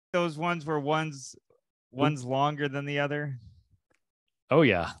those ones where one's longer than the other? Oh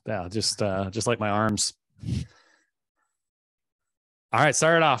yeah, just like my arms. All right,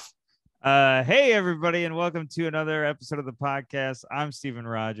 start it off. Hey everybody, and welcome to another episode of the podcast. I'm Steven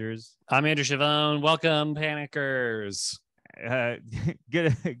Rogers. I'm Andrew Chavone. Welcome, Panickers.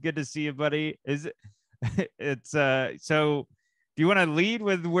 Good to see you, buddy. It's so do you want to lead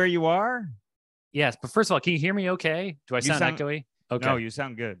with where you are? Yes, but first of all, can you hear me okay? Do I sound echoey? Okay. No, you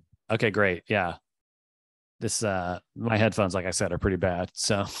sound good. Okay, great. Yeah. This my headphones, like I said, are pretty bad.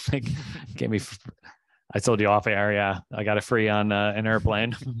 So gave me I told you off air, yeah. I got it free on an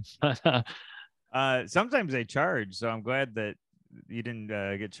airplane. Sometimes they charge, so I'm glad that you didn't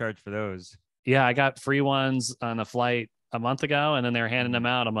get charged for those. Yeah, I got free ones on a flight a month ago, and then they were handing them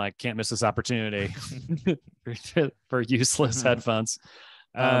out. I'm like, can't miss this opportunity for useless headphones.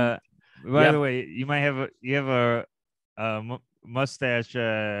 By the way, you might have a mustache,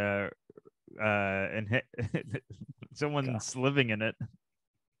 and someone's living in it.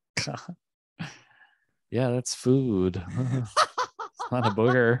 Yeah, that's food. It's not a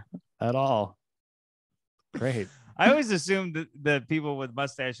booger at all. Great. I always assumed that people with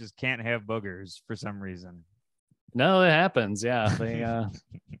mustaches can't have boogers for some reason. No, it happens. Yeah, they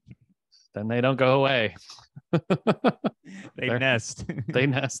then they don't go away. They nest. They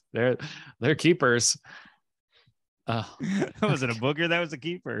nest. They're keepers. That wasn't a booger. That was a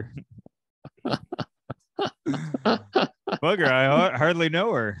keeper. Booger, I hardly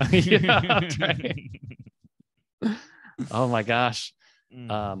know her. Yeah, right. Oh my gosh.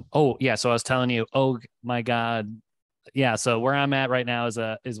 Oh yeah. So I was telling you. Oh my God. Yeah. So where I'm at right now is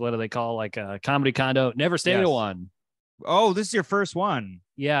what do they call, like a comedy condo? Never stayed at one. Oh, this is your first one.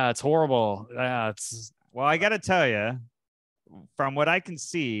 Yeah, it's horrible. Yeah, well, I got to tell you, from what I can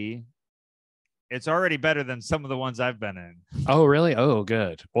see, it's already better than some of the ones I've been in. Oh, really? Oh,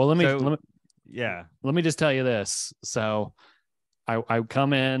 good. Well, let me just tell you this. So I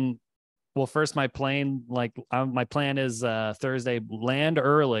come in. Well, first my plane, my plan is Thursday, land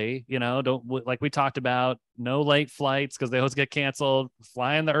early, don't, like we talked about, no late flights because they always get canceled,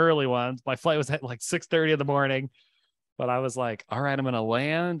 flying the early ones. My flight was at like 6:30 in the morning, but I was like, all right, I'm going to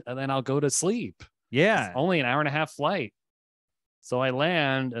land and then I'll go to sleep. Yeah. It's only an hour and a half flight. So I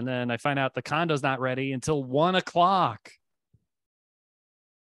land and then I find out the condo's not ready until 1:00.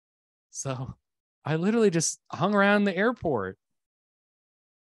 So I literally just hung around the airport.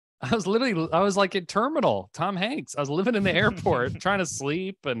 I was like at terminal Tom Hanks. I was living in the airport trying to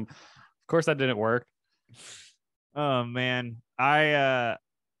sleep. And of course that didn't work. Oh man. I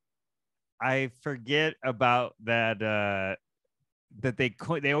forget about that, that they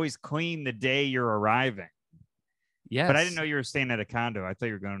always clean the day you're arriving. Yes. But I didn't know you were staying at a condo. I thought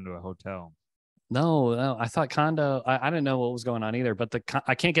you were going to a hotel. No, I thought condo. I didn't know what was going on either, but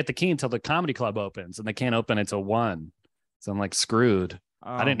I can't get the key until the comedy club opens, and they can't open until 1. So I'm like screwed.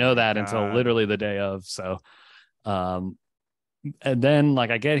 Oh, I didn't know that until literally the day of. So, and then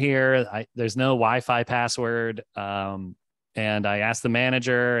like I get here, there's no Wi-Fi password. And I asked the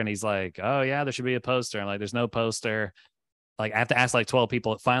manager and he's like, oh yeah, there should be a poster. I'm like, there's no poster. Like I have to ask like 12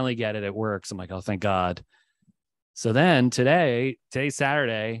 people. Finally get it. It works. I'm like, oh, thank God. So then today's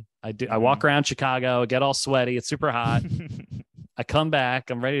Saturday. I walk around Chicago, get all sweaty. It's super hot. I come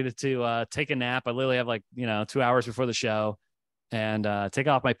back. I'm ready to take a nap. I literally have like, 2 hours before the show. And take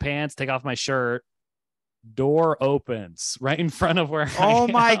off my pants, take off my shirt. Door opens right in front of where I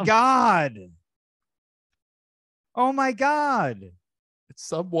am. My God. Oh my God. It's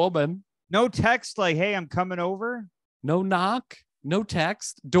some woman. No text like, hey, I'm coming over. No knock, no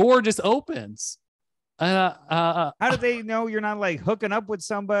text. Door just opens. How do they know you're not like hooking up with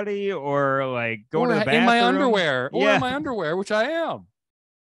somebody or like going to the bathroom? In my underwear. Or in my underwear, which I am.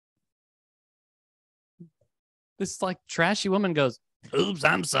 This like trashy woman goes, oops,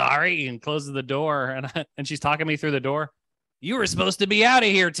 I'm sorry, and closes the door. And she's talking me through the door. You were supposed to be out of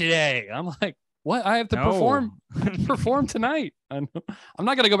here today. I'm like, what? I have to perform tonight. I'm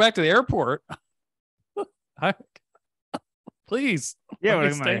not going to go back to the airport. Please. Yeah, what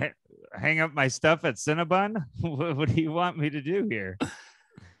am I hang up my stuff at Cinnabon? What do you want me to do here?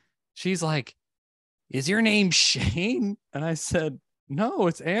 She's like, is your name Shane? And I said, no,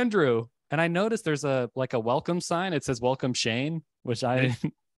 it's Andrew. And I noticed there's a welcome sign. It says welcome Shane, which I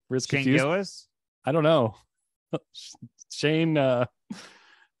was Shane confused. Gillis? I don't know. Shane, for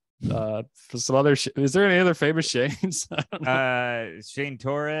some other, is there any other famous Shanes? Shane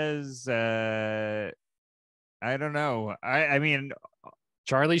Torres. I don't know. I mean,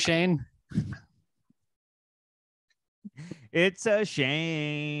 Charlie Shane. It's a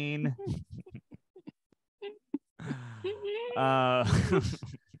Shane.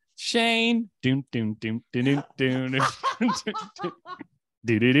 Shane. Doom, doom, doom, doom, doom, doom,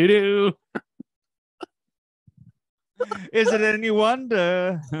 do, do, do, do. Is it any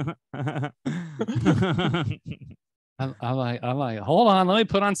wonder? I'm like, hold on, let me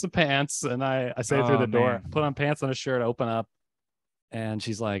put on some pants. And I say through Oh, the door, man. put on pants and a shirt, open up. And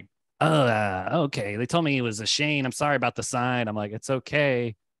she's like, oh, okay. They told me it was a Shane. I'm sorry about the sign. I'm like, it's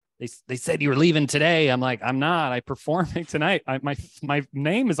okay. They said you were leaving today. I'm like, I'm not. I'm performing tonight. My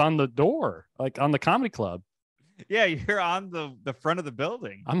name is on the door, like on the comedy club. Yeah, you're on the front of the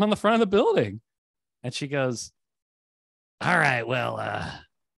building. I'm on the front of the building. And she goes, all right, well,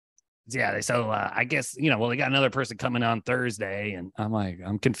 yeah, so I guess, well, they got another person coming on Thursday. And I'm like,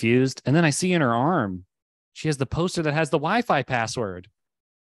 I'm confused. And then I see in her arm, she has the poster that has the Wi-Fi password.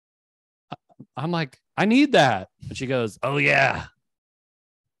 I'm like, I need that. And she goes, oh, yeah.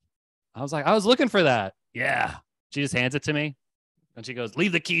 I was like, I was looking for that. Yeah. She just hands it to me. And she goes,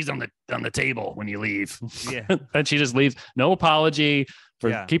 leave the keys on the table when you leave. Yeah. And she just leaves. No apology for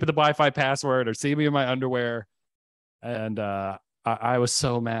Yeah. keeping the Wi-Fi password or seeing me in my underwear. And I was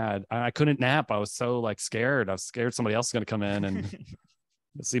so mad. I couldn't nap. I was so like scared. I was scared somebody else is going to come in and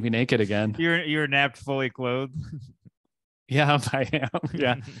see me naked again. You're napped fully clothed. Yeah, I am.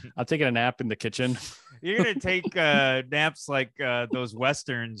 Yeah. I'm taking a nap in the kitchen. You're going to take naps like those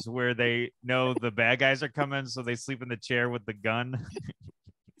Westerns where they know the bad guys are coming, so they sleep in the chair with the gun.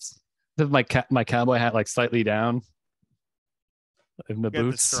 My cowboy hat like slightly down. In the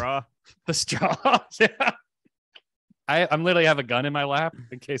boots. The straw. The straw. Yeah. I'm literally have a gun in my lap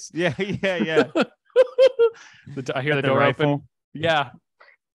in case. Yeah. I hear the door rifle. open. Yeah.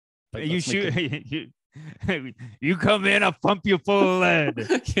 Like, you shoot. You come in, I'll pump you full of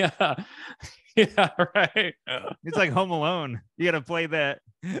lead. Yeah. Yeah, right. It's like Home Alone. You got to play that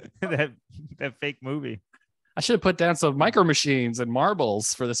fake movie. I should have put down some micro machines and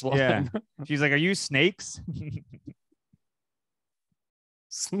marbles for this woman. Yeah. She's like, are you snakes?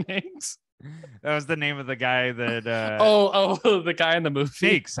 Snakes? That was the name of the guy that the guy in the movie.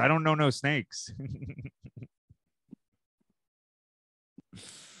 Snakes. I don't know no snakes.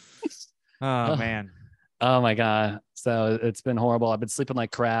 Oh man. Oh my God. So it's been horrible. I've been sleeping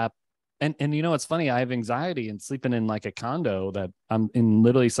like crap. And it's funny, I have anxiety and sleeping in like a condo that I'm in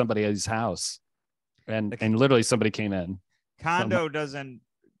literally somebody's house. And literally somebody came in. Condo doesn't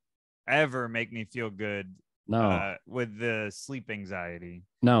ever make me feel good. No. With the sleep anxiety.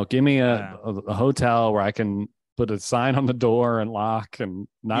 No, give me a hotel where I can put a sign on the door and lock and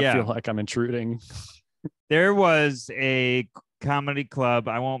not feel like I'm intruding. There was a comedy club,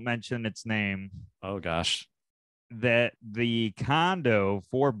 I won't mention its name. Oh gosh. That the condo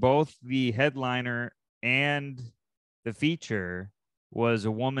for both the headliner and the feature was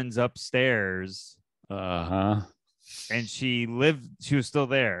a woman's upstairs. Uh-huh. And she was still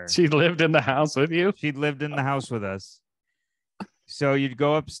there. She lived in the house with you? She lived in the house with us. So you'd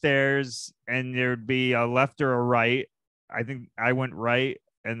go upstairs and there'd be a left or a right. I think I went right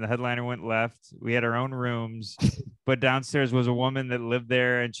and the headliner went left. We had our own rooms, but downstairs was a woman that lived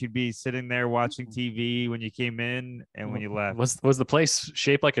there and she'd be sitting there watching TV when you came in and when you left. Was the place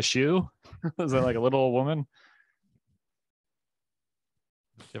shaped like a shoe? Was it like a little woman?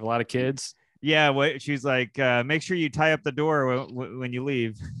 You have a lot of kids? Yeah, she's like, make sure you tie up the door when you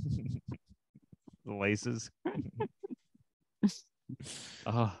leave. The laces.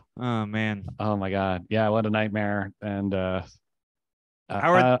 Oh man. Oh my God. Yeah, what a nightmare. And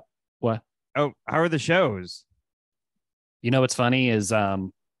what? Oh, how are the shows? What's funny is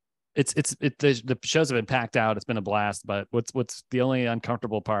the shows have been packed out. It's been a blast, but what's the only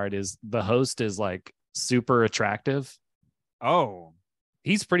uncomfortable part is the host is like super attractive. Oh.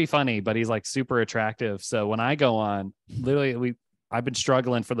 He's pretty funny, but he's like super attractive. So when I go on, literally I've been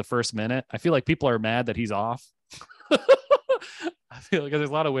struggling for the first minute. I feel like people are mad that he's off. I feel like there's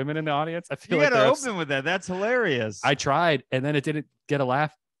a lot of women in the audience. I feel you like gotta open with that. That's hilarious. I tried, and then it didn't get a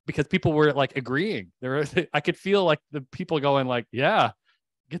laugh because people were like agreeing. I could feel like the people going like, "Yeah,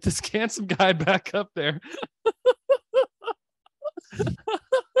 get this handsome guy back up there."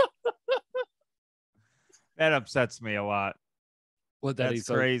 That upsets me a lot. What? That's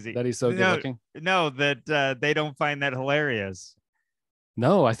crazy. That he's so good looking. No, that they don't find that hilarious.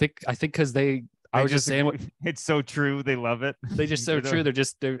 No, I think because I was just saying it's so true. They love it. They just so true.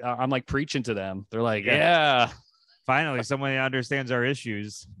 I'm like preaching to them. They're like, yeah. Finally, someone understands our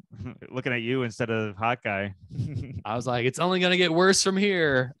issues. Looking at you instead of hot guy. I was like, it's only gonna get worse from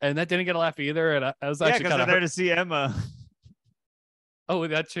here, and that didn't get a laugh either. And I was actually kind of there to see Emma. Oh,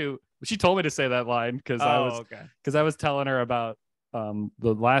 that too. She told me to say that line because I was telling her about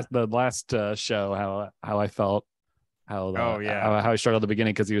the last show how I felt, Oh yeah. How he struggled at the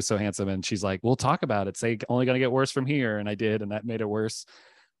beginning because he was so handsome, and she's like, "We'll talk about it. Say only gonna get worse from here," and I did, and that made it worse.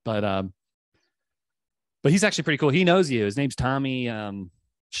 But he's actually pretty cool. He knows you. His name's Tommy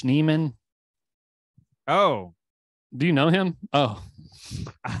Schneeman. Oh. Do you know him? Oh.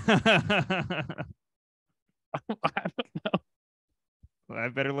 I don't know. Well, I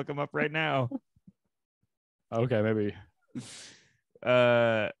better look him up right now. Okay, maybe.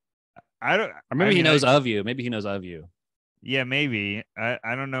 I don't. Or maybe he knows of you. Maybe he knows of you. Yeah, maybe.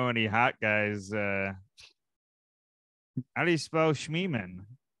 I don't know any hot guys. How do you spell Schmeeman?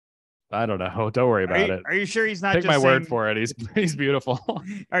 I don't know. Don't worry about it. Are you sure he's not? Take my word for it. He's beautiful.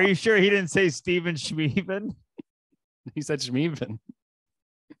 Are you sure he didn't say Steven Schmeeman? He said Schmeeman.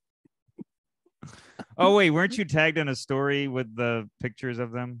 Oh wait, weren't you tagged in a story with the pictures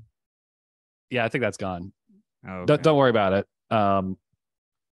of them? Yeah, I think that's gone. Oh, okay. Don't worry about it. No,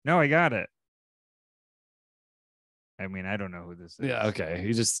 I got it. I mean, I don't know who this is. Yeah, okay.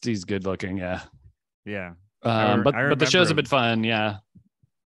 He's good looking. Yeah. Yeah. But the shows have been fun. Yeah.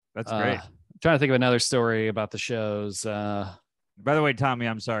 That's great. I'm trying to think of another story about the shows. By the way, Tommy,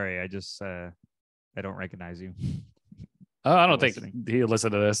 I'm sorry. I just I don't recognize you. Oh, I don't think he'll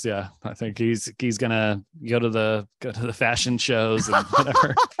listen to this. Yeah, I think he's gonna go to the fashion shows and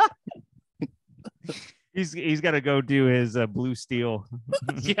whatever. he's got to go do his blue steel.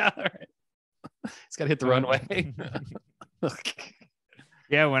 Yeah, right. He's got to hit the runway.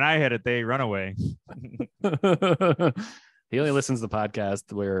 Yeah, when I hit it, they run away. He only listens to the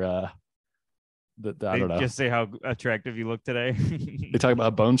podcast where I don't know. Just say how attractive you look today. They talk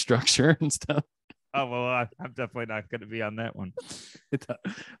about bone structure and stuff. Oh well, I'm definitely not going to be on that one. They talk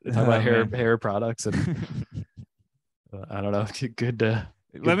about hair products and I don't know. Good.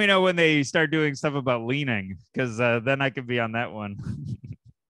 Let me know when they start doing stuff about leaning, because then I could be on that one.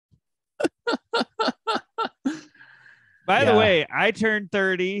 By the way, I turned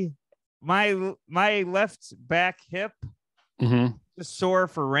 30. My left back hip is sore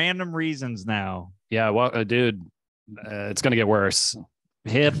for random reasons now. Yeah, well, dude, it's gonna get worse.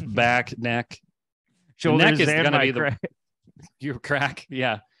 Hip, back, neck. Shoulders, the neck is gonna be crack. Your crack.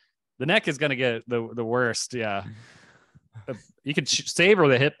 Yeah, the neck is gonna get the worst. Yeah, you could savor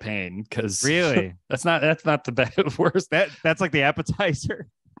the hip pain because really that's not the bad worst. That's like the appetizer.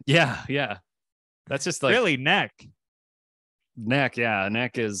 Yeah. That's just like really neck. Yeah,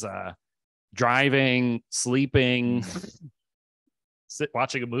 neck is driving, sleeping,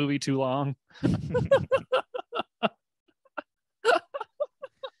 watching a movie too long.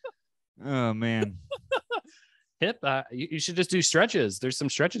 Oh man. Hip, you should just do stretches. There's some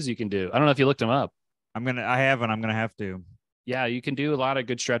stretches you can do. I don't know if you looked them up. I haven't. I'm gonna have to. Yeah, you can do a lot of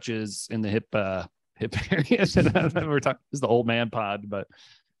good stretches in the hip area. We're talking. This is the old man pod, but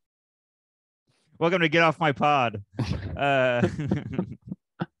welcome to Get Off My Pod.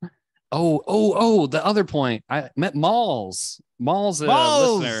 Oh, the other point. I met Malls. Malls.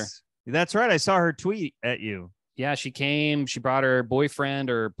 Listener. That's right. I saw her tweet at you. Yeah, she came. She brought her boyfriend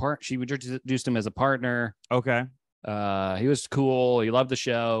or she introduced him as a partner. Okay. He was cool. He loved the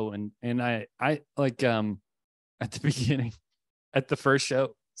show, and I like at the beginning, at the first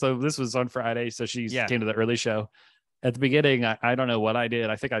show. So this was on Friday. So she came to the early show. At the beginning, I don't know what I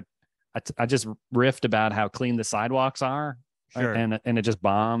did. I think I just riffed about how clean the sidewalks are. Sure. And it just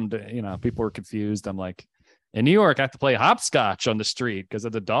bombed. You know, people were confused. I'm like, in New York, I have to play hopscotch on the street because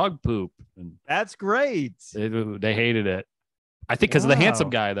of the dog poop. And that's great. They hated it. I think because of the handsome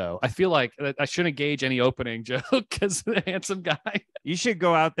guy, though. I feel like I shouldn't gauge any opening joke because of the handsome guy. You should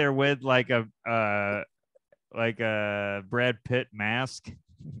go out there with like a Brad Pitt mask,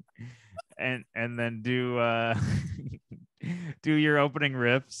 and then do do your opening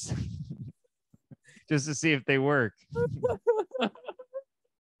riffs just to see if they work.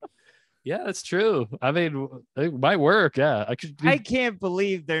 Yeah, that's true. I mean, it might work. Yeah, I can't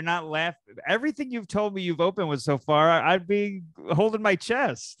believe they're not laughing. Everything you've told me you've opened with so far, I'd be holding my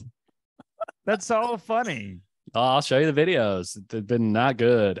chest. That's all funny. Oh, I'll show you the videos. They've been not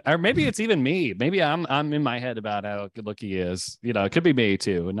good. Or maybe it's even me. Maybe I'm in my head about how good looking he is. You know, it could be me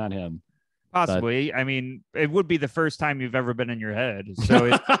too, and not him. Possibly. But I mean, it would be the first time you've ever been in your head.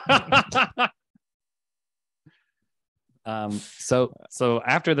 So so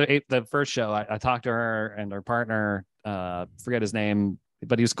after the first show, I talked to her and her partner, forget his name,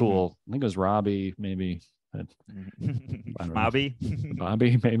 but he was cool. I think it was Robbie, maybe. Bobby,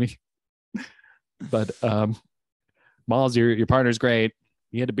 maybe. But Malls, your partner's great.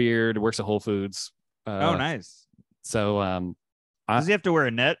 He had a beard, works at Whole Foods. Oh, nice. So does he have to wear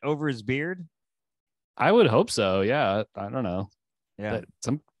a net over his beard? I would hope so. Yeah, I don't know. Yeah,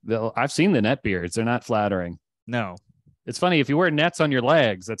 I've seen the net beards. They're not flattering. No. It's funny if you wear nets on your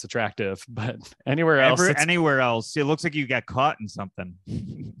legs, that's attractive, but Anywhere else, it looks like you got caught in something.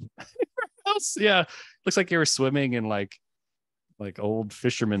 yeah, looks like you were swimming in like old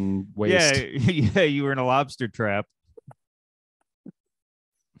fisherman waste. Yeah, you were in a lobster trap.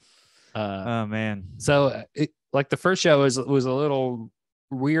 Uh, Oh man. so like the first show was a little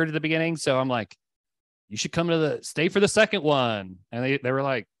weird at the beginning, so I'm like, you should come to stay for the second one, and they were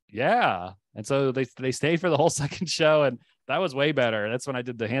like, yeah, and so they stayed for the whole second show, and that was way better. That's when I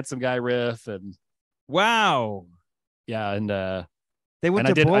did the handsome guy riff, and wow, yeah, and they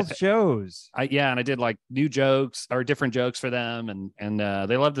went to both shows. And I did like new jokes or different jokes for them, and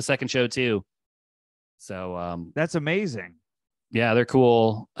they loved the second show too. So that's amazing. Yeah, they're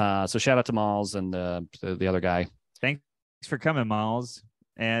cool. So shout out to Malls and the other guy. Thanks for coming, Malls,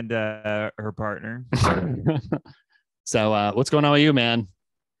 and her partner. So what's going on with you, man?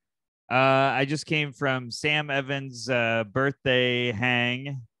 I just came from Sam Evans' birthday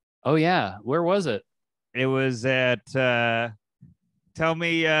hang. Oh yeah, where was it? It was at. Tell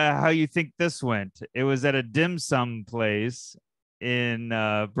me how you think this went. It was at a dim sum place in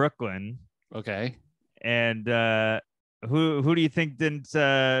Brooklyn. Okay. And who do you think didn't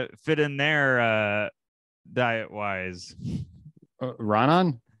fit in there diet wise?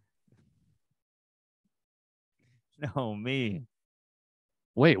 Ronan? No, me.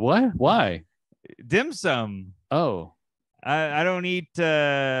 Wait, what? Why? Dim sum. Oh. I don't eat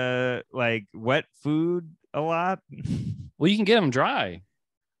like wet food a lot. Well, you can get them dry.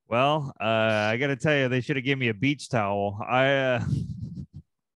 Well, I got to tell you, they should have given me a beach towel.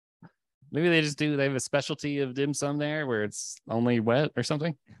 Maybe they have a specialty of dim sum there where it's only wet or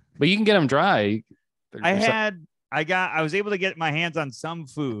something. But you can get them dry. I was able to get my hands on some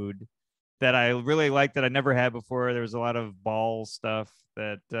food that I really liked that I never had before. There was a lot of ball stuff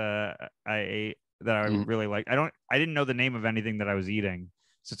that I ate that I really liked. I didn't know the name of anything that I was eating,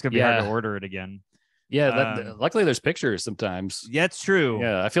 so it's gonna be hard to order it again. Yeah, luckily there's pictures sometimes. Yeah, it's true.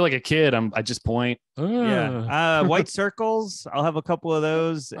 Yeah, I feel like a kid. I just point. Yeah, white circles. I'll have a couple of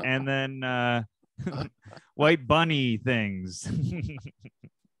those, and then white bunny things.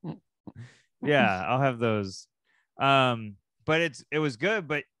 Yeah, I'll have those. But it was good.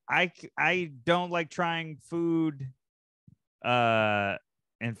 But I don't like trying food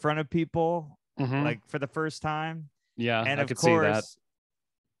in front of people like for the first time. Yeah, and I could see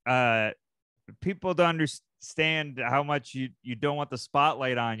that. People don't understand how much you don't want the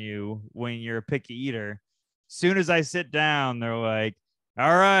spotlight on you when you're a picky eater. Soon as I sit down, they're like,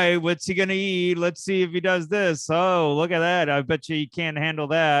 all right, what's he gonna eat? Let's see if he does this. Oh, look at that. I bet you can't handle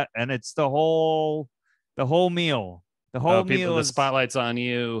that. And it's the whole meal. The whole meal the spotlight's on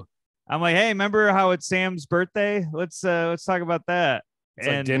you. I'm like, hey, remember how it's Sam's birthday? Let's talk about that. It's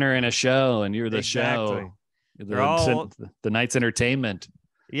like dinner and a show, and you're the show. The night's entertainment.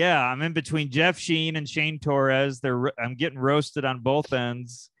 Yeah, I'm in between Jeff Sheen and Shane Torres. I'm getting roasted on both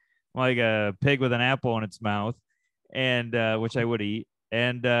ends, like a pig with an apple in its mouth, and which I would eat.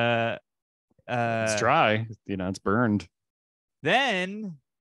 And it's dry, it's burned. Then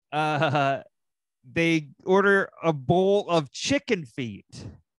they order a bowl of chicken feet.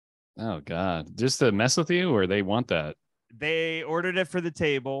 Oh God, just to mess with you, or they want that? They ordered it for the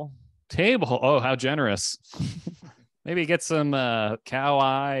table. Oh, how generous. Maybe get some cow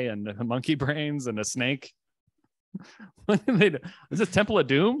eye and monkey brains and a snake. What did they do? Is this Temple of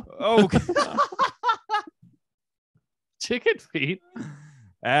Doom? Oh, chicken feet.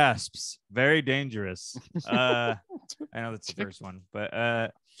 Asps, very dangerous. I know that's the first one,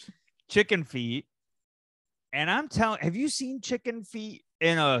 but chicken feet. And I'm telling, have you seen chicken feet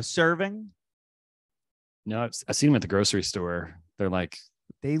in a serving? No, I've seen them at the grocery store.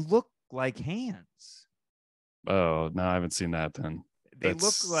 They look like hands. Oh, no, I haven't seen that then. They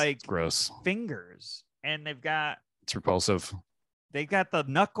look like gross fingers, and it's repulsive. They got the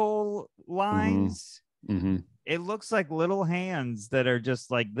knuckle lines. Mm-hmm. It looks like little hands that are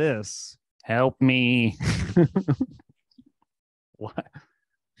just like this. Help me. Why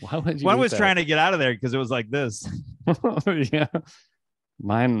would you? One was trying to get out of there because it was like this. Yeah.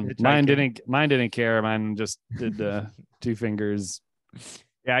 Mine didn't care. Mine just did 2 fingers.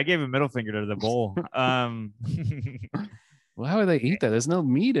 Yeah, I gave a middle finger to the bowl. Well, how would they eat that? There's no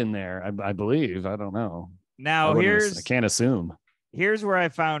meat in there, I believe. I don't know. Now I can't assume. Here's where I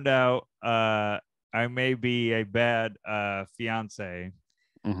found out I may be a bad fiance.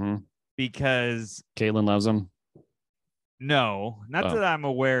 Mm-hmm. Because Caitlin loves him. No, not that I'm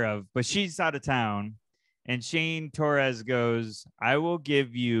aware of, but she's out of town. And Shane Torres goes, I will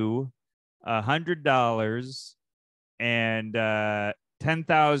give you $100 and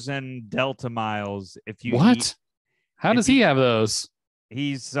 10,000 Delta miles if you eat. How does he have those?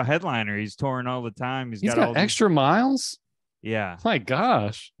 He's a headliner. He's touring all the time. He's got extra miles. Yeah. My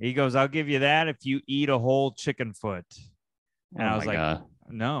gosh. He goes, I'll give you that if you eat a whole chicken foot. And I was like, God.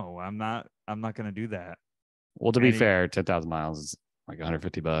 no, I'm not going to do that. Well, to be fair, 10,000 miles is like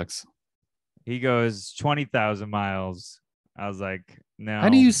 $150. He goes 20,000 miles. I was like, no.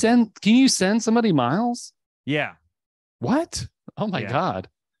 Can you send somebody miles? Yeah. What? Oh my God.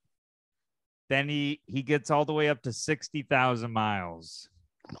 Then he gets all the way up to 60,000 miles.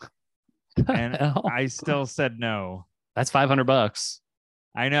 And I still said no. That's $500.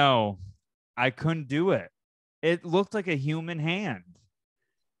 I know. I couldn't do it. It looked like a human hand.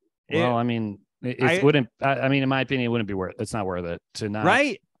 Well, I mean, it wouldn't. I mean, in my opinion, it wouldn't be worth. It's not worth it to not.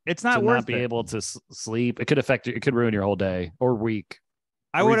 Right. It's not worth not be able to sleep. It could affect you. It could ruin your whole day or week.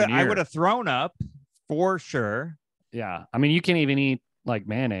 I would have thrown up for sure. Yeah. I mean, you can't even eat like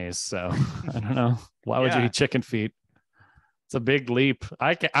mayonnaise. So I don't know. Why would you eat chicken feet? It's a big leap.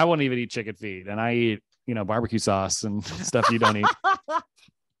 I won't even eat chicken feet, and I eat, barbecue sauce and stuff you don't eat.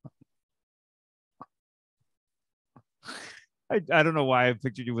 I don't know why I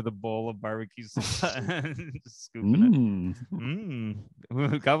pictured you with a bowl of barbecue sauce. Scooping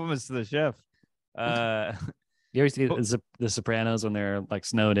it. Compliments to the chef. You ever see the Sopranos when they're like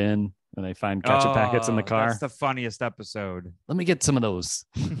snowed in and they find ketchup packets in the car? That's the funniest episode. Let me get some of those.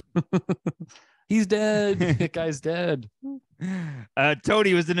 He's dead. That guy's dead.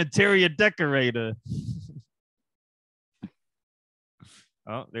 Tony was an interior decorator.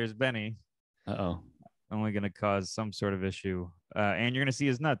 Oh, there's Benny. Uh-oh. Only going to cause some sort of issue. And you're going to see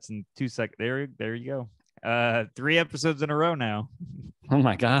his nuts in 2 seconds. There you go. 3 episodes in a row now. Oh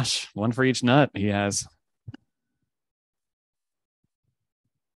my gosh. One for each nut he has.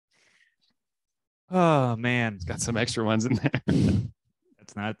 Oh man. He's got some extra ones in there.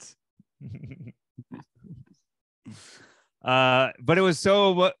 That's nuts. But it was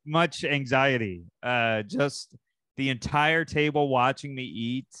so much anxiety. Just the entire table watching me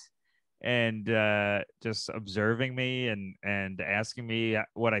eat. And just observing me and asking me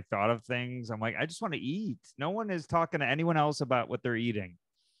what I thought of things. I'm like, I just want to eat. No one is talking to anyone else about what they're eating.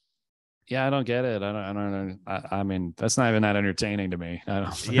 Yeah, I don't get it. I don't. I mean, that's not even that entertaining to me. I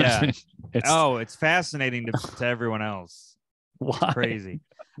don't. Yeah. It's fascinating to everyone else. Why? It's crazy.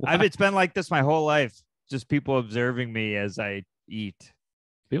 Why? It's been like this my whole life. Just people observing me as I eat.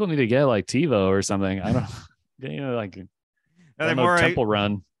 People need to get like TiVo or something. I don't. Like Temple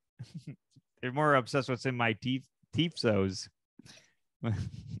Run. They're more obsessed with what's in my teethos.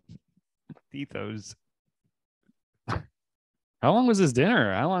 Teethos. How long was this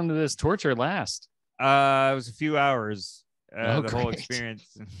dinner? How long did this torture last? It was a few hours. The whole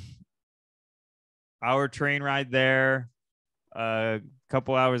experience. Hour train ride there.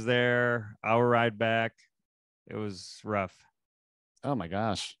 Couple hours there. Hour ride back. It was rough. Oh my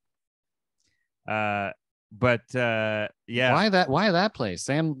gosh. But yeah. Why that place?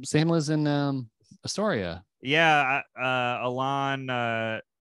 Sam lives in Astoria. Yeah. Alon,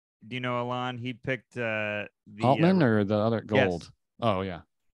 do you know Alon? He picked the Altman or the other Gold. Yes. Oh yeah.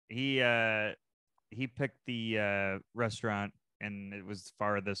 He picked the restaurant, and it was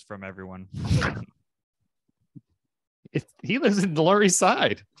farthest from everyone. He lives in the Lower East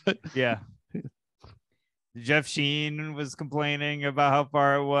Side. Yeah. Jeff Sheen was complaining about how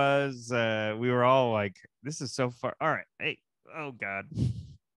far it was. We were all like, this is so far. All right. Hey. Oh, God.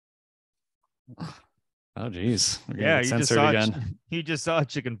 Oh, geez. Yeah. He just saw a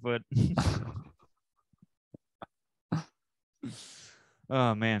chicken foot.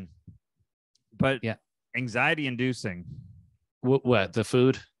 Oh, man. But yeah, anxiety inducing. What? The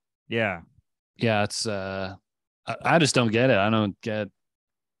food? Yeah. Yeah. It's, I just don't get it. I don't get.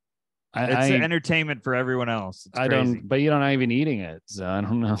 It's entertainment for everyone else. It's crazy. But you're not even eating it, so I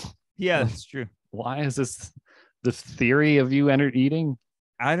don't know. Yeah, that's true. Why is this the theory of you eating?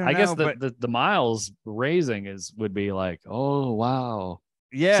 I don't know. I guess the miles raising would be like, oh wow,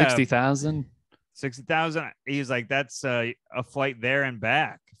 yeah, 60,000. 60,000. He's like, that's a flight there and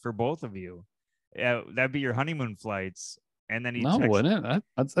back for both of you. Yeah, that'd be your honeymoon flights. And then wouldn't it?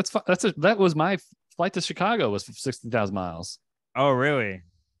 That was my flight to Chicago was 60,000 miles. Oh, really?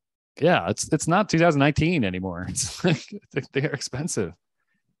 Yeah, it's not 2019 anymore. It's like they're expensive.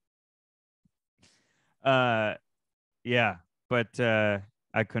 Yeah, but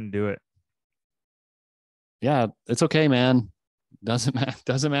I couldn't do it. Yeah, it's okay, man. Doesn't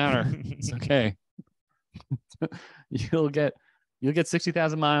matter. It's okay. You'll get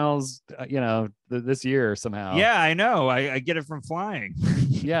 60,000 miles, this year somehow. Yeah, I know. I get it from flying.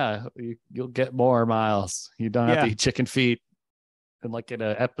 Yeah, you'll get more miles. You don't have to eat chicken feet. And like in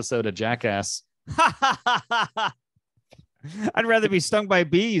an episode of Jackass. I'd rather be stung by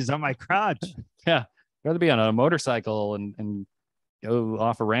bees on my crotch. Yeah, I'd rather be on a motorcycle and go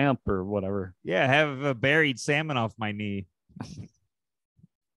off a ramp or whatever. Yeah, have a buried salmon off my knee.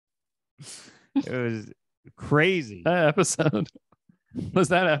 It was crazy. That episode was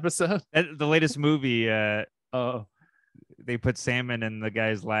that episode. The latest movie, Oh, they put salmon in the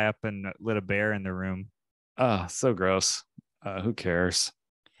guy's lap and lit a bear in the room. oh, so gross. Who cares?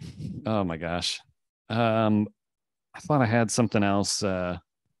 Oh my gosh. I thought I had something else. Let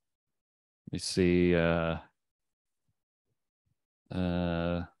me see. Oh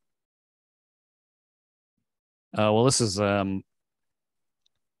well, this is oh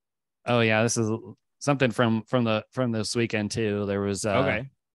yeah, this is something from this weekend too. There was Okay.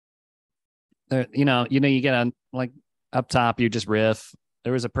 you get on like up top, you just riff.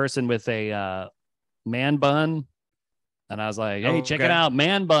 There was a person with a man bun, and I was like, hey, check it Okay. out,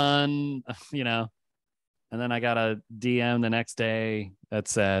 man bun, And then I got a DM the next day that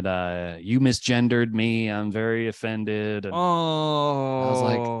said, you misgendered me. I'm very offended. And Oh. I was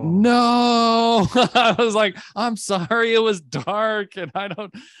like, no. I was like, I'm sorry. It was dark. And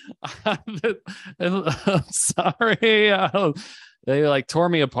I'm sorry. They like tore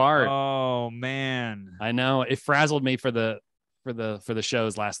me apart. Oh man. I know. It frazzled me for the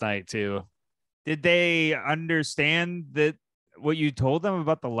shows last night too. Did they understand that what you told them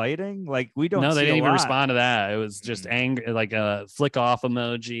about the lighting? Like we don't. No, they see didn't a even lot. respond to that. It was just anger, like a flick off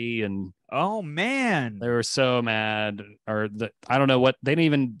emoji, and Oh man, they were so mad. I don't know what, they didn't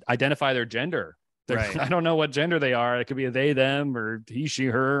even identify their gender. Right. I don't know what gender they are. It could be a they, them, or he, she,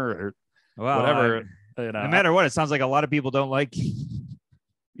 her, or well, whatever. No matter what, it sounds like a lot of people don't like you.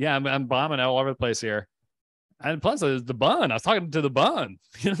 Yeah, I'm bombing all over the place here. And plus, the bun. I was talking to the bun.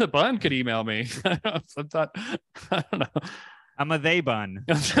 The bun could email me. I don't know. I'm a they bun.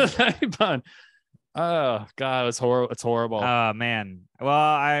 Bun. Oh God, it's horrible. It's horrible. Oh man.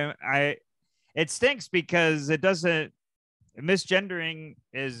 Well, it stinks because it doesn't. Misgendering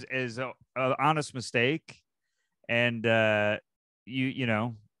is a honest mistake, and it's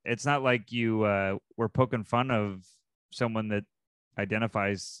not like you were poking fun of someone that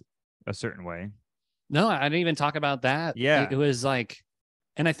identifies a certain way. No, I didn't even talk about that. Yeah. It was like,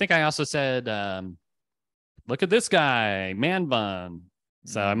 and I think I also said, look at this guy, man bun.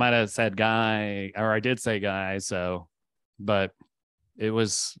 So I might have said guy, or I did say guy. So, but it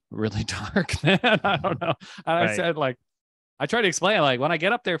was really dark, man. I don't know. And I said, like, I tried to explain, like, when I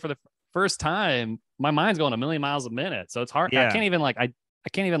get up there for the first time, my mind's going a million miles a minute. So it's hard. Yeah. I can't even like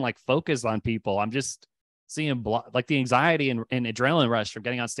focus on people. I'm just seeing like the anxiety and adrenaline rush from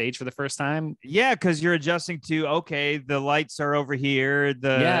getting on stage for the first time. Yeah, because you're adjusting to, okay, the lights are over here.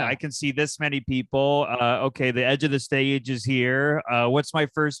 I can see this many people. Okay, the edge of the stage is here. What's my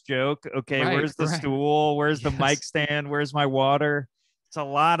first joke? Okay, where's the stool? Where's the mic stand? Where's my water? It's a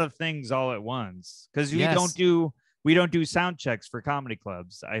lot of things all at once because we don't do sound checks for comedy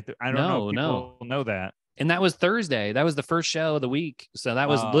clubs. I don't know if people know that. And that was Thursday. That was the first show of the week. So that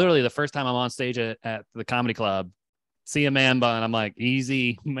was literally the first time I'm on stage at the comedy club. See a man bun. I'm like,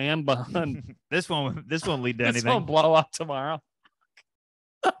 easy, man bun. This won't lead to anything. This won't blow up tomorrow.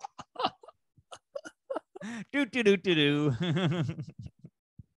 do.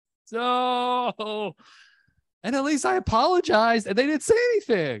 So, and at least I apologized, and they didn't say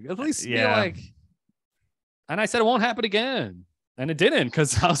anything. At least be like, and I said it won't happen again. And it didn't,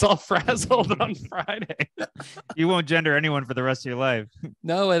 because I was all frazzled on Friday. You won't gender anyone for the rest of your life.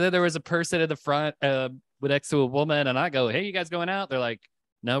 No, and then there was a person in the front next to a woman, and I go, hey, you guys going out? They're like,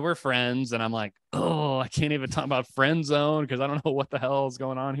 no, we're friends. And I'm like, oh, I can't even talk about friend zone because I don't know what the hell is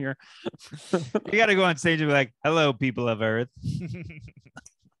going on here. You got to go on stage and be like, hello, people of Earth.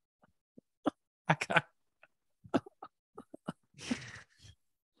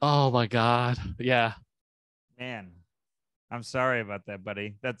 Oh, my God. Yeah. Man. I'm sorry about that,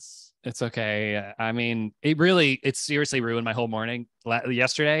 buddy. It's okay. I mean, it seriously ruined my whole morning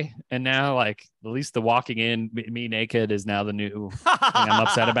yesterday. And now, like, at least the walking in me naked is now the new thing I'm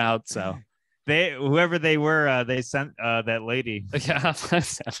upset about. So whoever they were, they sent that lady. Yeah,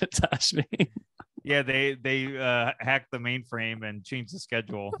 sabotage me. Yeah, they hacked the mainframe and changed the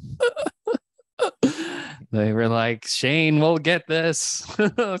schedule. They were like, Shane, we'll get this.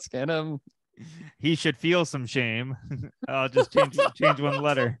 Let's get him. He should feel some shame. I'll just change one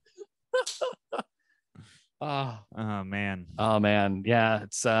letter. Oh man. Yeah,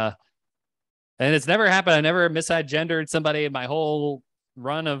 it's and it's never happened. I never misgendered somebody in my whole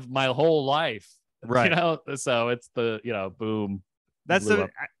run of my whole life. Right. So it's the boom. That's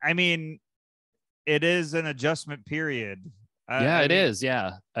I mean, it is an adjustment period. It is.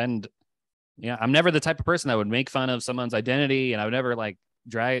 Yeah. And Yeah, I'm never the type of person that would make fun of someone's identity, and I would never like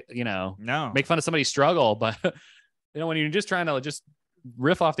drag, No. make fun of somebody's struggle. But when you're just trying to just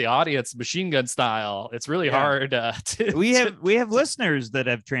riff off the audience, machine gun style, it's really hard. We have listeners that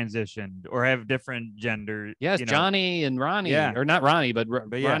have transitioned or have different gender. Yes, Johnny and Ronnie, or not Ronnie, but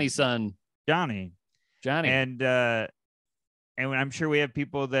Ronnie's son, Johnny, and I'm sure we have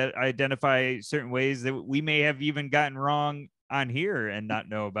people that identify certain ways that we may have even gotten wrong on here and not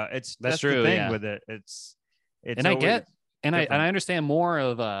know about. That's true. The thing with it. It's and I get and I understand more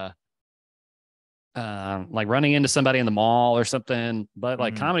of like running into somebody in the mall or something, but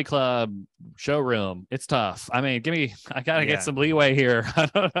like comedy club, showroom, it's tough. I mean, I gotta get some leeway here. I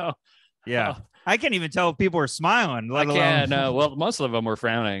don't know. Yeah. I can't even tell if people are smiling. I can't. No. Well, most of them were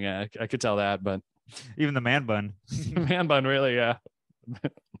frowning. I could tell that, but even the man bun. The man bun, really, yeah.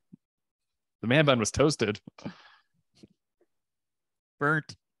 The man bun was toasted.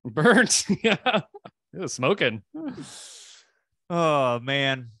 Burnt. Yeah. It was smoking. Oh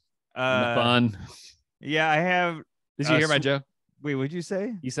man. Fun. Yeah, I have. Did you hear my joke? Wait, what'd you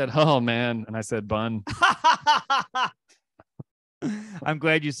say? You said, "Oh man," and I said, "Bun." I'm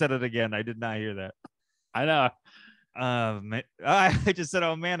glad you said it again. I did not hear that. I know. Man, I just said,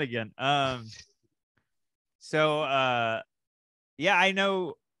 "Oh man," again. So yeah, I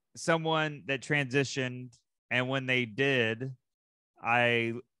know someone that transitioned, and when they did,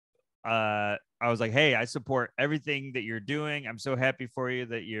 I was like, hey, I support everything that you're doing. I'm so happy for you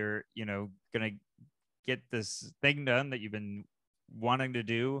that you're, gonna get this thing done that you've been wanting to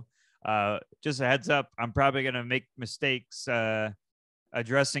do. Just a heads up, I'm probably gonna make mistakes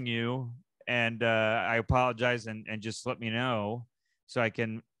addressing you, and I apologize, and just let me know so I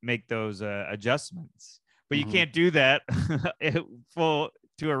can make those adjustments. But you can't do that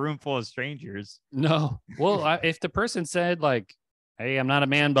to a room full of strangers. No. Well, if the person said like, hey, I'm not a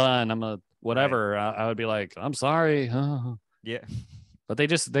man bun, I'm a whatever, right, I would be like, I'm sorry. Yeah. But they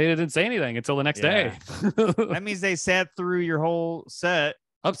didn't say anything until the next day. That means they sat through your whole set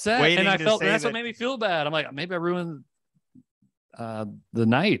upset, and I felt that's what made me feel bad. I'm like, maybe I ruined the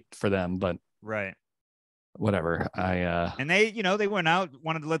night for them, but right, whatever. And they went out,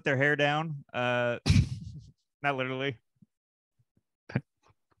 wanted to let their hair down, not literally.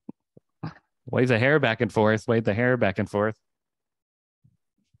 Wave the hair back and forth.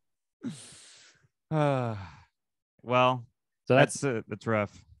 Well, so that's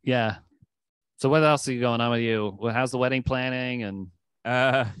rough. Yeah. So what else are going on with you? Well, how's the wedding planning? And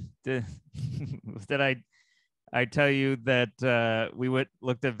did I tell you that we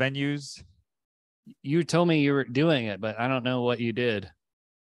looked at venues? You told me you were doing it, but I don't know what you did.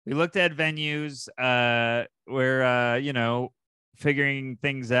 We looked at venues. We're figuring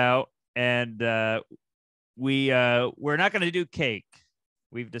things out, and we're not going to do cake.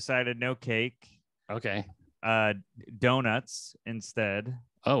 We've decided no cake. Okay. Donuts instead.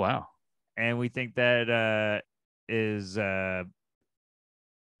 Oh wow. And we think that is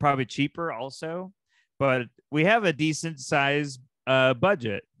probably cheaper also, but we have a decent size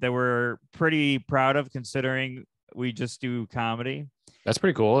budget that we're pretty proud of, considering we just do comedy. That's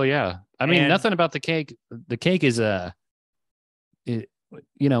pretty cool. Yeah. I mean, nothing about the cake. The cake is the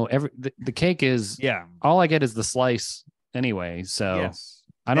cake is, all I get is the slice anyway. So yes.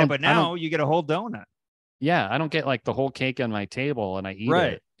 But now you get a whole donut. Yeah. I don't get like the whole cake on my table and I eat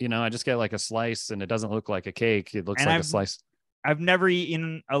it. I just get like a slice, and it doesn't look like a cake. It looks like a slice. I've never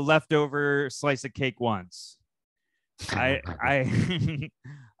eaten a leftover slice of cake once. I'll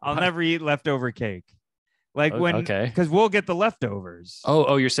never eat leftover cake. Like because we'll get the leftovers.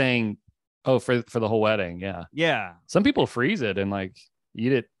 Oh, you're saying, for the whole wedding. Yeah. Yeah. Some people freeze it and like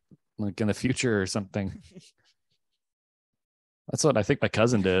eat it like in the future or something. That's what I think my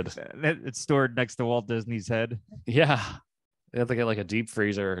cousin did. It's stored next to Walt Disney's head. Yeah. They have to get like a deep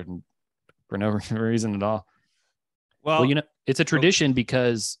freezer for no reason at all. Well, it's a tradition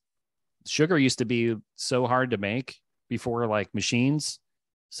because sugar used to be so hard to make before like machines.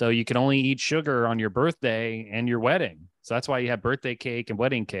 So you could only eat sugar on your birthday and your wedding. So that's why you have birthday cake and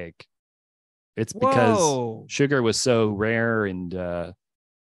wedding cake. It's because sugar was so rare and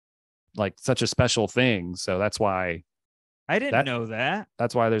like such a special thing. So that's why I didn't know that.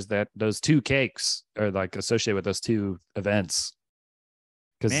 That's why there's those two cakes are like associated with those two events.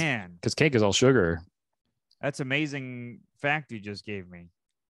 Because cake is all sugar. That's amazing fact you just gave me.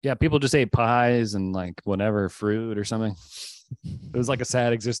 Yeah, people just ate pies and like whatever fruit or something. It was like a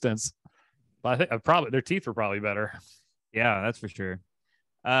sad existence. But I think their teeth were probably better. Yeah, that's for sure.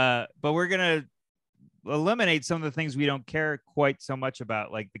 But we're gonna eliminate some of the things we don't care quite so much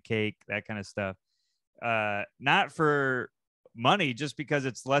about, like the cake, that kind of stuff. Not for money just because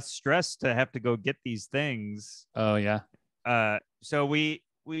it's less stress to have to go get these things. Oh yeah. So we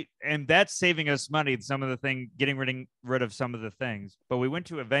and that's saving us money. Some of the thing, getting rid of some of the things. But we went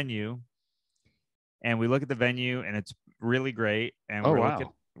to a venue, and we look at the venue, and it's really great. And Oh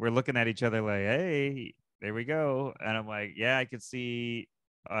wow. we're looking at each other like, hey, there we go. And I'm like, yeah, I could see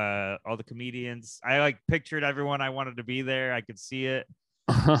all the comedians. I like pictured everyone I wanted to be there. I could see it.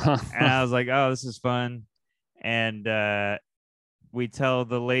 And I was like, oh, this is fun. And we tell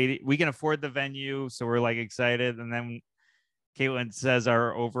the lady we can afford the venue, so we're like excited. And then Caitlin says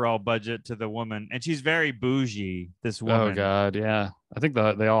our overall budget to the woman, and she's very bougie, this woman. Oh God, yeah. I think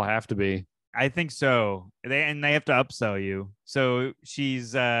they all have to be. I think so. They have to upsell you. So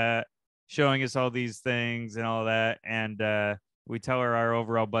she's showing us all these things and all that, and we tell her our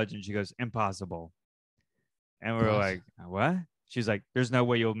overall budget, and she goes, impossible. And we're like, what? She's like, there's no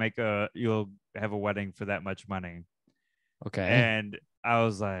way you'll have a wedding for that much money. Okay. And I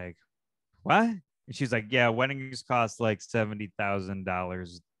was like, what? And she's like, yeah, weddings cost like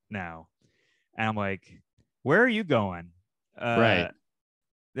 $70,000 now. And I'm like, where are you going? Right.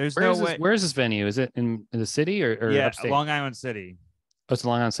 There's no way. Where's this venue? Is it in the city or yeah, upstate? Long Island City. Oh, it's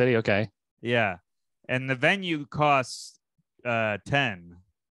Long Island City. Okay. Yeah. And the venue costs 10.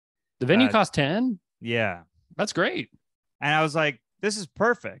 The venue costs 10? Yeah. That's great. And I was like, this is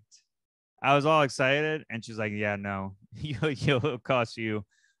perfect. I was all excited. And she's like, yeah, no, it'll cost you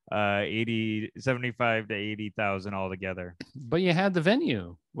 75 to 80,000 altogether. But you had the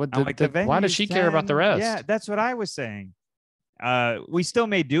venue. Why does she care about the rest? Yeah, that's what I was saying. We still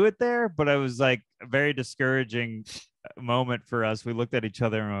may do it there, but it was like a very discouraging moment for us. We looked at each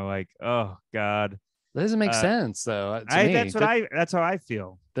other and we're like, oh God. That doesn't make sense though. That's how I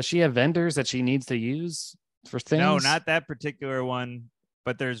feel. Does she have vendors that she needs to use for things? No, not that particular one,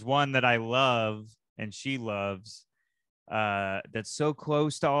 but there's one that I love and she loves. That's so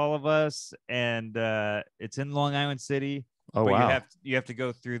close to all of us, and it's in Long Island City. Oh but wow! You have to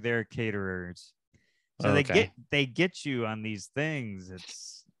go through their caterers, so they get you on these things.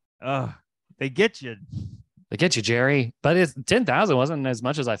 It's they get you. They get you, Jerry. But it's 10,000 wasn't as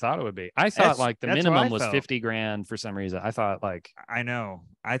much as I thought it would be. I thought like the minimum was 50 grand for some reason. I thought like I know.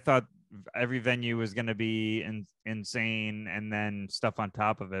 I thought every venue was going to be insane, and then stuff on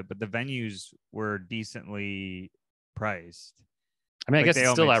top of it. But the venues were decently priced. I mean, I guess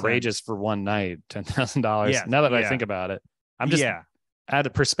it's still outrageous for one night, $10,000. Yeah, now that I think about it, I'm just at a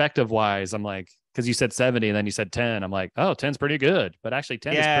perspective wise. I'm like, because you said 70 and then you said 10. I'm like, oh, 10's pretty good, but actually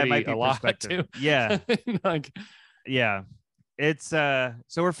 10 is pretty a lot too. Yeah, like, yeah, it's so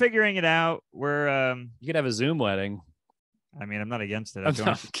we're figuring it out. We're you could have a Zoom wedding. I mean, I'm not against it. I'm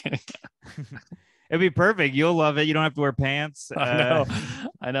kidding. It'd be perfect. You'll love it. You don't have to wear pants. I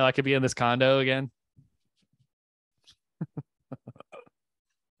know. I could be in this condo again.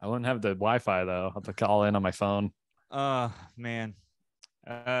 I wouldn't have the Wi-Fi though. I'll have to call in on my phone. Oh man.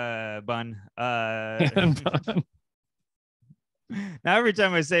 Bun. Bun. Now every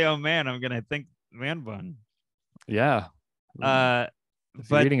time I say oh man, I'm gonna think man bun. Yeah. But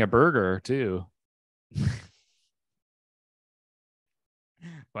you're eating a burger too.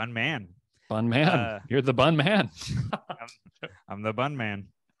 Bun man. Bun man. You're the bun man. I'm the bun man.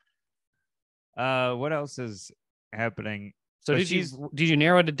 What else is happening? So did you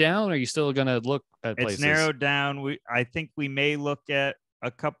narrow it down, or are you still gonna look at places? It's narrowed down. I think we may look at a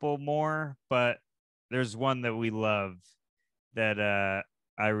couple more, but there's one that we love that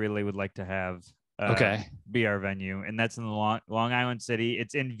I really would like to have be our venue, and that's in the Long Island City.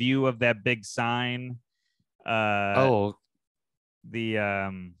 It's in view of that big sign. There's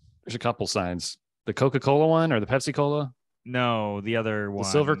a couple signs. The Coca-Cola one or the Pepsi-Cola? No, the other one. The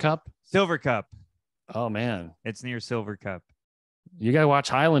Silver Cup? Silver Cup. Oh man. It's near Silver Cup. You gotta watch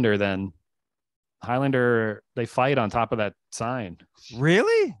Highlander then. Highlander, they fight on top of that sign.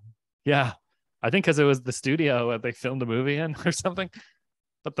 Really? Yeah. I think because it was the studio that they filmed the movie in or something.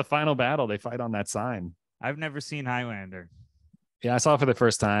 But the final battle, they fight on that sign. I've never seen Highlander. Yeah, I saw it for the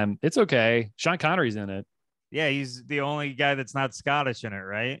first time. It's okay. Sean Connery's in it. Yeah, he's the only guy that's not Scottish in it,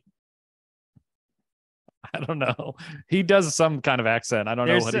 right? I don't know. He does some kind of accent. I don't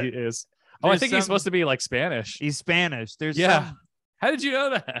know what he is. Oh, I think he's supposed to be like Spanish. He's Spanish. How did you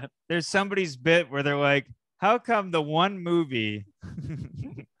know that? There's somebody's bit where they're like, how come the one movie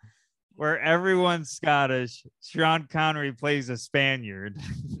where everyone's Scottish, Sean Connery plays a Spaniard?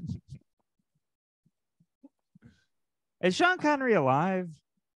 Is Sean Connery alive?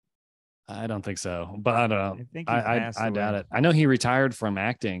 I don't think so, but I don't know. I think I doubt it. I know he retired from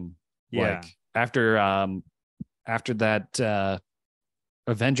acting. Yeah. Like after that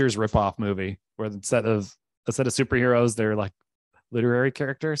Avengers ripoff movie, where instead of instead of superheroes, they're like literary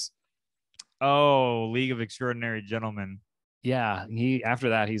characters. Oh, League of Extraordinary Gentlemen. Yeah, he after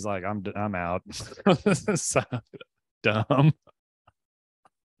that he's like, I'm out. So dumb.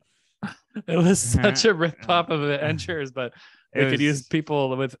 It was such a rip off of Avengers, but they could use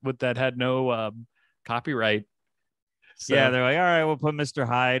people with that had no copyright. So, yeah, they're like, all right, we'll put Mr.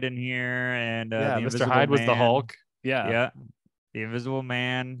 Hyde in here, and yeah, the Mr. Invisible Hyde was Man. the Hulk. Yeah, Yeah, the Invisible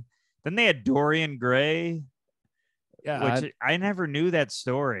Man. Then they had Dorian Gray, yeah. which I never knew that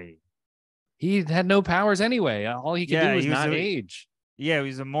story. He had no powers anyway. All he could do was not age. Yeah, he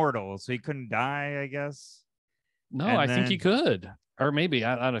was immortal, so he couldn't die, I guess. No, I think he could, or maybe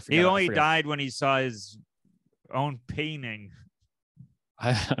I don't know. He only died when he saw his own painting.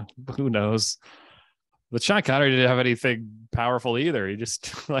 Who knows? But Sean Connery didn't have anything powerful either. He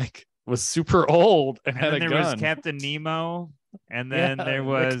just like was super old and had a gun. There was Captain Nemo, and then there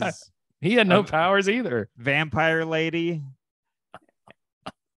was he had no powers either. Vampire lady.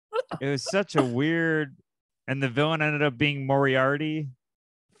 It was such a weird, and the villain ended up being Moriarty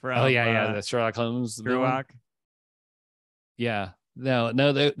from the Sherlock Holmes villain. Yeah,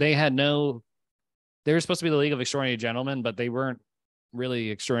 no, they had no. They were supposed to be the League of Extraordinary Gentlemen, but they weren't really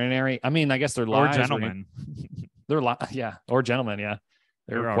extraordinary. I mean, I guess they're lies. Or gentlemen. Or gentlemen. Yeah,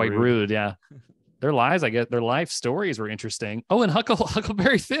 they're quite rude. Yeah, their lies. I guess their life stories were interesting. Oh, and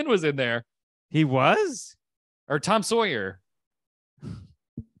Huckleberry Finn was in there. He was, or Tom Sawyer.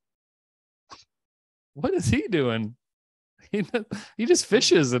 What is he doing? He just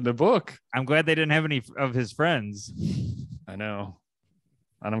fishes in the book. I'm glad they didn't have any of his friends. I know.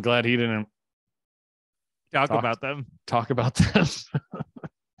 And I'm glad he didn't talk about them.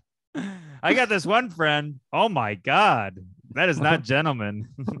 I got this one friend. Oh my God. That is not gentleman.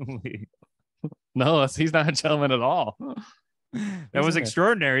 No, he's not a gentleman at all. That was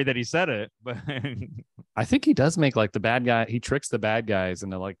extraordinary that he said it, but I think he does make like the bad guy. He tricks the bad guys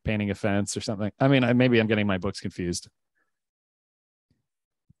into like painting a fence or something. I mean, maybe I'm getting my books confused.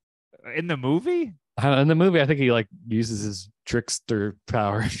 In the movie? In the movie, I think he like uses his trickster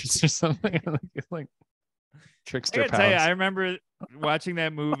powers or something. like trickster powers. Tell you, I remember watching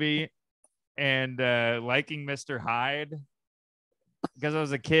that movie and liking Mr. Hyde because I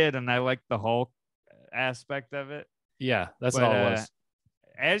was a kid and I liked the Hulk aspect of it. Yeah, that's all it was.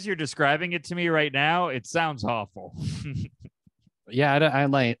 As you're describing it to me right now, it sounds awful. Yeah, I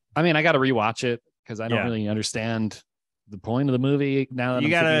mean, I got to rewatch it because I don't really understand the point of the movie now that you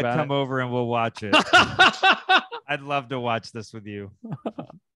gotta come over and we'll watch it. I'd love to watch this with you.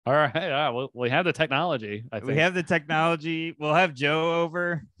 All right. Well, we have the technology. I think we have the technology. We'll have Joe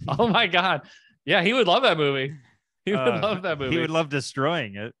over. Oh my God. Yeah, he would love that movie. He would love that movie. He would love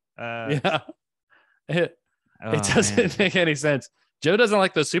destroying it. It doesn't make any sense. Joe doesn't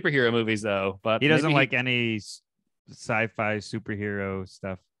like those superhero movies though, but he doesn't like any sci-fi superhero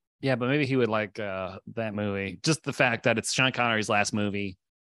stuff. Yeah, but maybe he would like that movie. Just the fact that it's Sean Connery's last movie.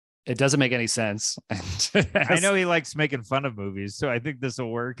 It doesn't make any sense. I know he likes making fun of movies, so I think this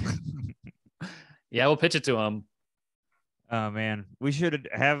will work. Yeah, we'll pitch it to him. Oh man, we should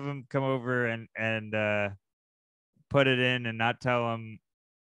have him come over and put it in and not tell him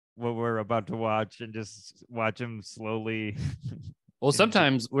what we're about to watch and just watch him slowly. Well,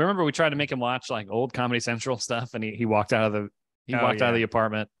 sometimes remember we tried to make him watch like old Comedy Central stuff, and he walked out of the out of the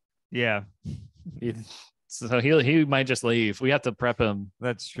apartment. Yeah. So he might just leave. We have to prep him.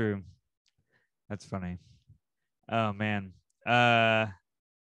 That's true. That's funny. Oh man. I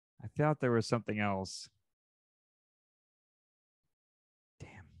thought there was something else. Damn.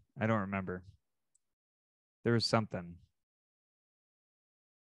 I don't remember. There was something.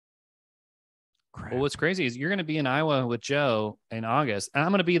 Crap. Well, what's crazy is you're going to be in Iowa with Joe in August, and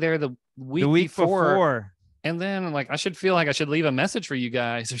I'm going to be there the week before. And then I should feel like I should leave a message for you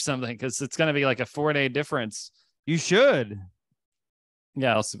guys or something because it's going to be like a 4-day difference. You should.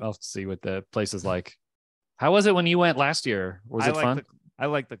 Yeah, I'll see what the place is like. How was it when you went last year? Was it fun? I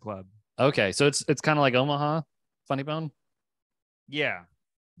like the club. Okay, so it's kind of like Omaha, Funny Bone? Yeah.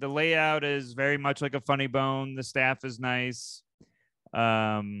 The layout is very much like a Funny Bone. The staff is nice.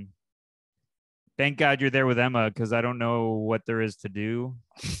 Thank God you're there with Emma because I don't know what there is to do.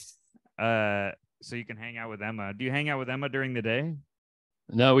 So you can hang out with Emma. Do you hang out with Emma during the day?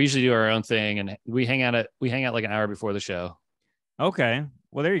 No, we usually do our own thing, and we hang out like an hour before the show. Okay,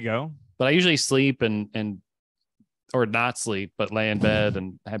 well there you go. But I usually sleep and or not sleep, but lay in bed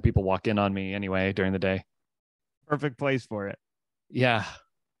and have people walk in on me anyway during the day. Perfect place for it. Yeah.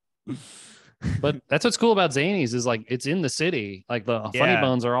 But that's what's cool about Zanies is like it's in the city. Like the Funny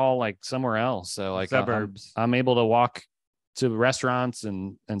Bones are all like somewhere else. So like suburbs. I'm able to walk to restaurants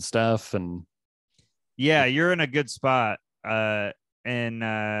and stuff and Yeah, you're in a good spot. In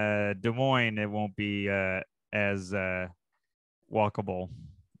Des Moines, it won't be as walkable.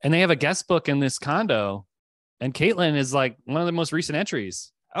 And they have a guest book in this condo, and Caitlin is like one of the most recent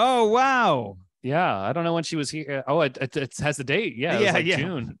entries. Oh wow. Yeah, I don't know when she was here. Oh, it has the date. Yeah, it was Yeah, like yeah.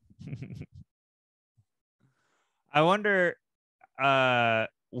 June. I wonder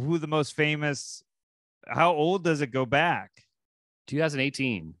who the most famous, how old does it go back?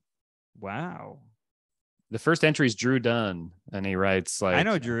 2018. Wow. The first entry is Drew Dunn, and he writes I like,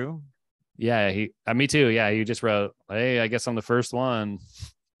 know Drew. yeah, me too. Yeah, he just wrote, hey, I guess I'm the first one.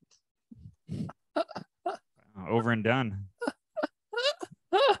 Over and done.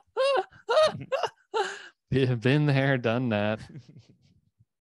 Been there, done that.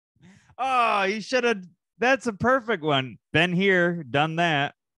 Oh, you should have. That's a perfect one. Been here, done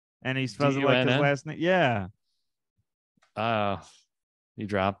that, and he spells it like his last name. Yeah. He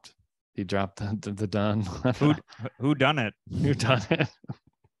dropped the done. Who done it? Who done it?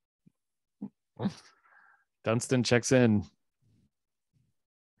 Dunstan checks in.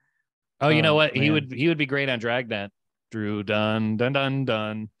 Oh, you know what? Man. He would be great on Dragnet. Drew Dunn, dun dun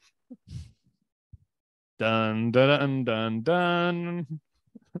dun. Dun dun dun dun.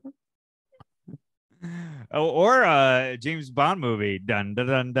 Oh, or James Bond movie. Dun dun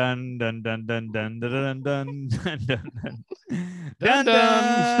dun dun dun dun dun dun dun dun dun dun dun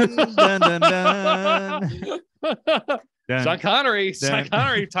dun dun dun. Sean Connery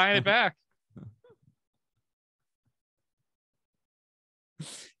tying it back.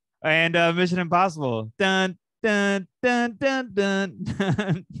 And Mission Impossible. Dun dun dun dun dun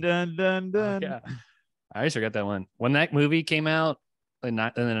dun dun dun dun. Yeah, I always forget that one. When that movie came out in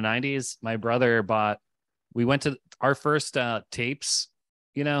the 90s, my brother bought. We went to our first tapes.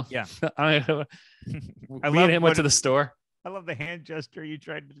 You know, yeah. Me and him went to the store. I love the hand gesture you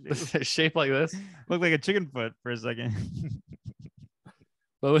tried to do. Shaped like this. Looked like a chicken foot for a second.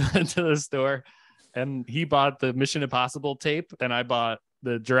 But we went to the store, and he bought the Mission Impossible tape, and I bought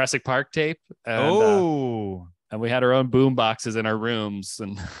the Jurassic Park tape. And, and we had our own boom boxes in our rooms,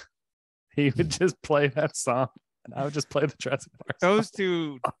 and he would just play that song, and I would just play the Jurassic Park song. Those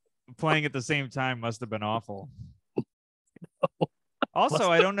two playing at the same time must have been awful.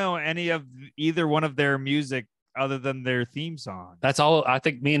 Also, I don't know any of either one of their music other than their theme song. That's all. I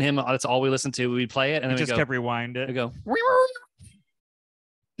think me and him, that's all we listened to. We'd play it, and then we just kept rewind it. We go.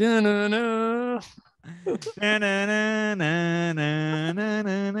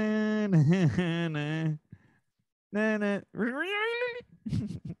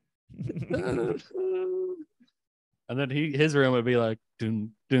 And then his room would be like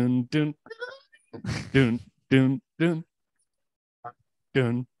dun dun dun dun dun dun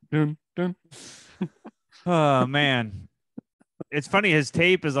dun dun dun. Oh man, it's funny. His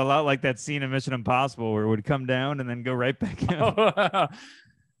tape is a lot like that scene in Mission Impossible where it would come down and then go right back up.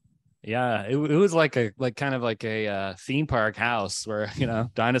 Yeah, it was like kind of like a theme park house where, you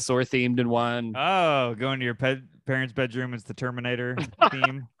know, dinosaur themed in one. Oh, going to your parents' bedroom is the Terminator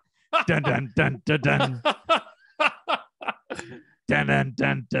theme. Dun dun dun dun dun. Dun dun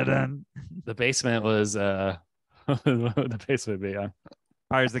dun dun dun. The basement was the basement would be on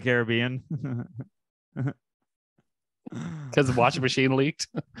Pirates of the Caribbean. Because the washing machine leaked.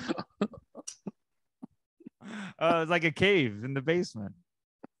 Oh, it's like a cave in the basement.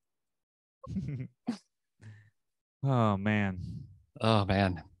 Oh man.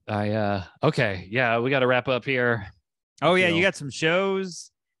 Okay, yeah, we got to wrap up here. Oh yeah, you got some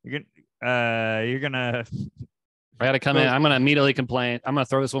shows. You're gonna I gotta come in. I'm gonna immediately complain. I'm gonna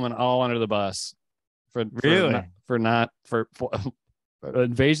throw this woman all under the bus for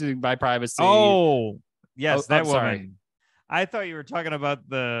invasion by privacy. Oh yes, that woman. Sorry. I thought you were talking about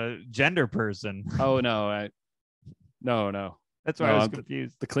the gender person. Oh no, no. That's why I was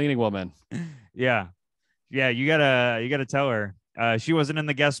confused. The cleaning woman. Yeah. You gotta tell her. She wasn't in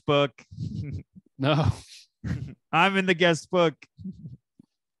the guest book. No. I'm in the guest book.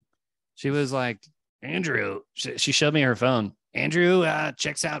 She was like, Andrew. She showed me her phone. Andrew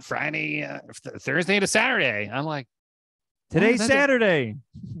checks out Friday, Thursday to Saturday. I'm like, today's Saturday.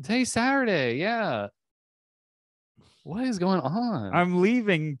 Today's Saturday. Yeah. What is going on? I'm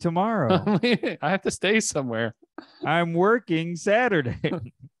leaving tomorrow. I have to stay somewhere. I'm working Saturday.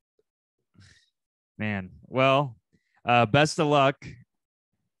 Man, well, best of luck.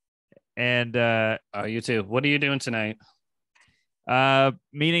 And you too. What are you doing tonight?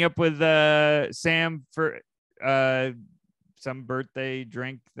 Meeting up with Sam for some birthday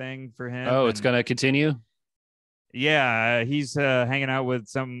drink thing for him. Oh, it's gonna continue. Yeah, he's hanging out with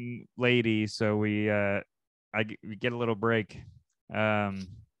some lady, so we get a little break.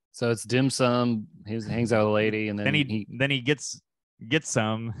 So it's dim sum. He hangs out with a lady, and then he gets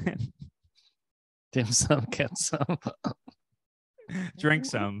some, dim sum gets some. drink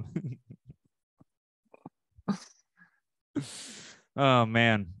some. Oh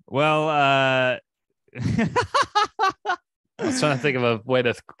man. Well, I was trying to think of a way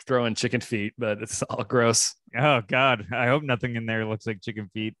to throw in chicken feet, but it's all gross. oh God. I hope nothing in there looks like chicken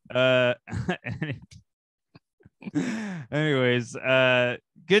feet. Anyways,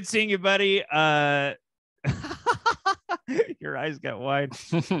 good seeing you, buddy. Your eyes got wide.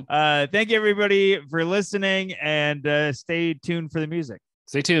 Thank you everybody for listening, and stay tuned for the music.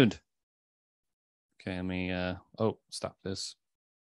 Stay tuned. Okay, let me stop this.